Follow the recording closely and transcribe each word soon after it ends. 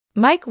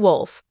Mike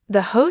Wolfe,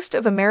 the host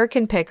of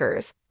American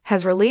Pickers,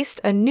 has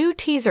released a new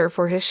teaser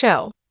for his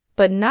show,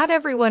 but not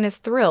everyone is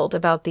thrilled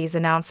about these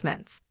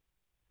announcements.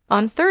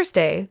 On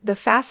Thursday, the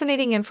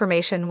fascinating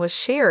information was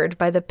shared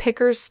by the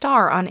Pickers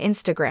star on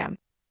Instagram.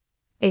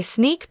 A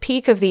sneak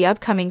peek of the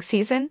upcoming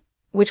season,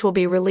 which will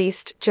be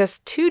released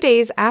just 2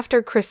 days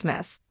after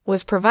Christmas,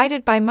 was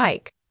provided by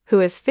Mike, who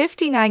is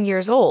 59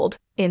 years old,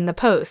 in the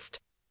post.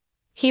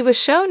 He was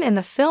shown in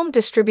the film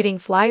distributing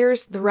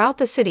flyers throughout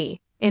the city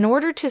in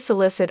order to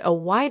solicit a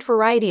wide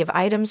variety of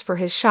items for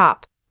his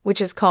shop, which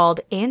is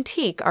called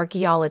Antique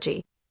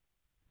Archaeology.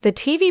 The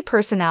TV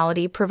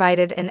personality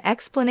provided an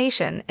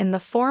explanation in the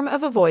form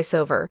of a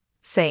voiceover,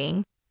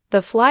 saying,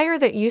 "The flyer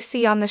that you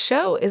see on the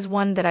show is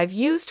one that I've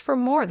used for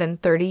more than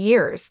 30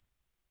 years.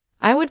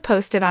 I would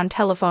post it on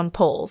telephone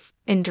poles,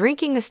 in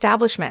drinking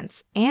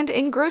establishments, and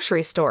in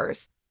grocery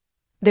stores.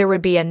 There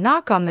would be a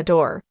knock on the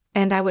door,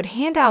 and I would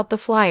hand out the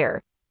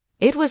flyer.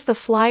 It was the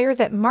flyer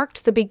that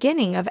marked the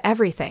beginning of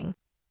everything."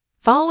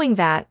 Following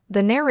that,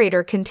 the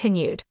narrator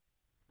continued,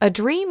 "A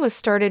dream was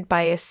started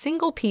by a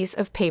single piece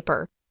of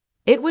paper.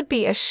 It would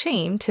be a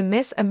shame to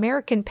miss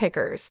American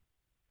Pickers.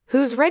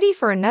 Who's ready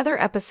for another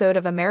episode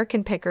of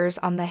American Pickers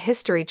on the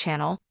History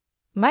Channel?"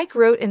 Mike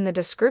wrote in the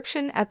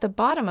description at the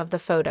bottom of the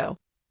photo.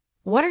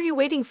 "What are you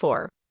waiting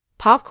for?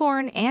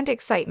 Popcorn and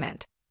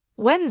excitement."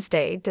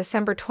 Wednesday,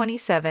 December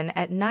 27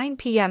 at 9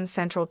 p.m.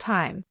 Central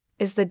Time,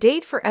 is the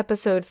date for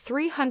episode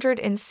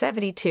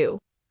 372,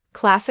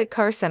 Classic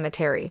Car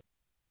Cemetery.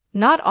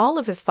 Not all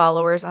of his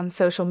followers on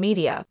social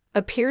media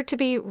appeared to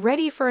be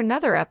ready for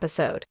another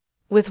episode,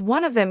 with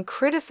one of them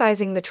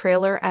criticizing the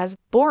trailer as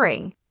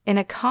boring in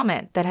a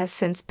comment that has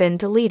since been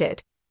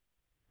deleted.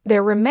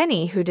 There were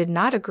many who did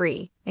not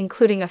agree,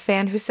 including a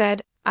fan who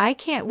said, "I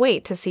can't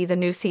wait to see the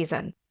new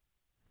season."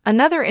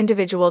 Another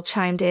individual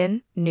chimed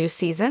in, "New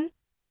season?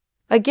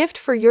 A gift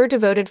for your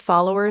devoted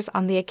followers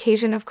on the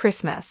occasion of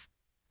Christmas.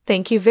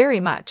 Thank you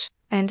very much,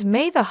 and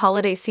may the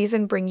holiday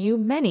season bring you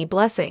many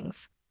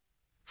blessings."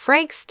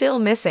 Frank still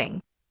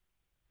missing.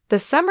 The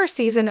summer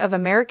season of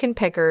American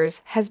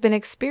Pickers has been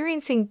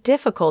experiencing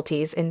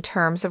difficulties in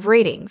terms of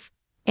ratings,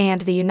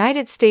 and the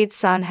United States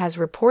Sun has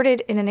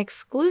reported in an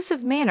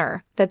exclusive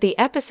manner that the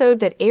episode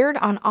that aired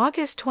on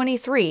August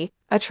 23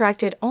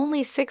 attracted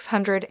only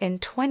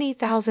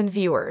 620,000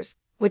 viewers,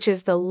 which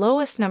is the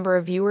lowest number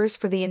of viewers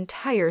for the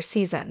entire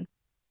season.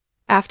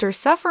 After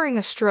suffering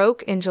a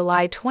stroke in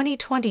July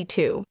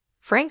 2022,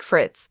 Frank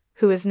Fritz,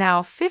 who is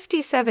now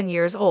 57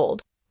 years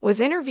old, was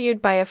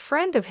interviewed by a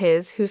friend of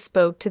his who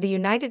spoke to the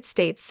United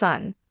States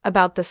Sun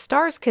about the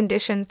star's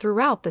condition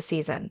throughout the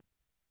season.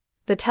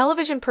 The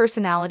television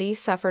personality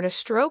suffered a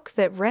stroke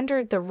that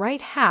rendered the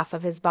right half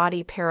of his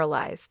body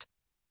paralyzed.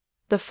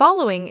 The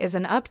following is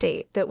an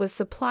update that was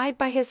supplied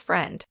by his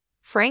friend.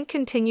 Frank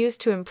continues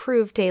to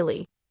improve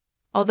daily.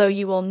 Although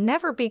you will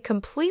never be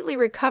completely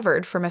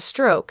recovered from a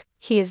stroke,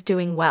 he is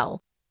doing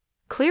well.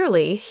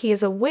 Clearly, he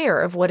is aware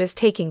of what is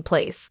taking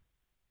place.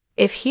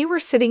 If he were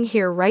sitting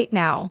here right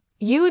now,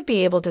 you would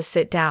be able to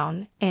sit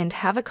down and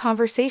have a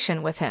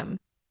conversation with him.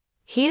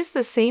 He is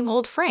the same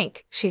old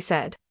Frank, she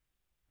said.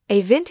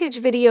 A vintage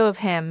video of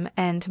him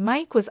and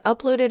Mike was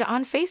uploaded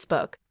on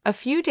Facebook a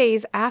few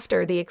days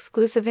after the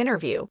exclusive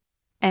interview,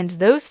 and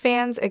those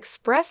fans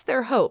expressed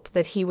their hope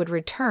that he would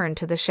return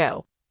to the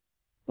show.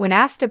 When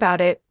asked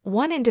about it,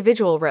 one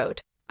individual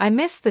wrote, "I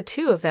miss the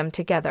two of them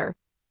together."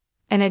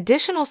 An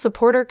additional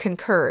supporter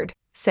concurred,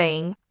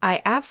 saying,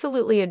 "I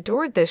absolutely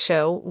adored this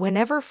show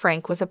whenever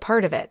Frank was a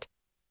part of it."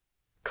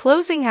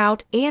 Closing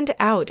out and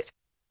out.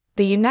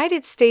 The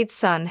United States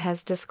Sun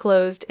has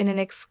disclosed in an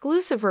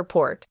exclusive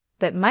report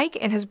that Mike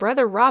and his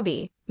brother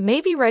Robbie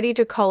may be ready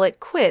to call it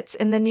quits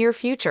in the near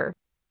future.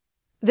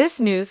 This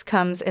news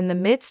comes in the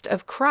midst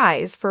of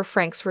cries for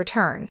Frank's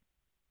return.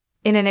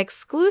 In an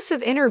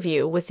exclusive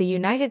interview with the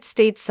United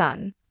States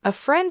Sun, a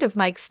friend of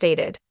Mike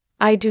stated,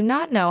 "I do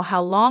not know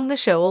how long the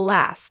show will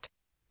last.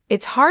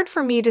 It's hard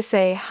for me to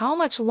say how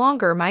much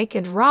longer Mike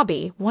and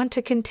Robbie want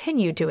to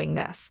continue doing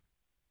this.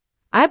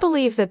 I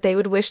believe that they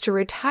would wish to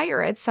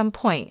retire at some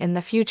point in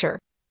the future.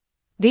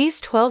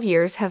 These 12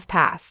 years have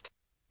passed.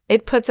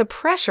 It puts a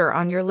pressure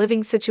on your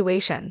living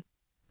situation.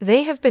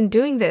 They have been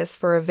doing this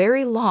for a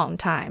very long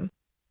time.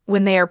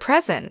 When they are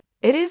present,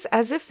 it is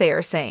as if they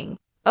are saying,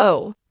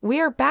 'Oh,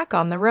 we are back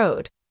on the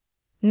road.'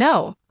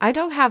 No, I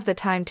don't have the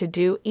time to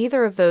do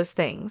either of those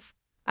things.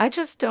 I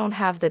just don't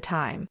have the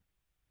time.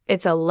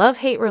 It's a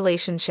love-hate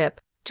relationship,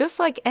 just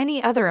like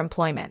any other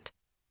employment.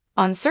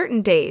 On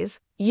certain days,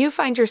 you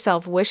find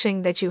yourself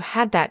wishing that you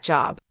had that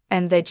job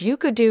and that you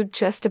could do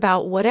just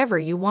about whatever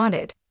you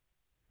wanted.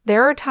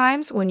 There are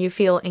times when you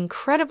feel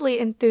incredibly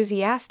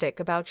enthusiastic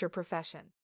about your profession.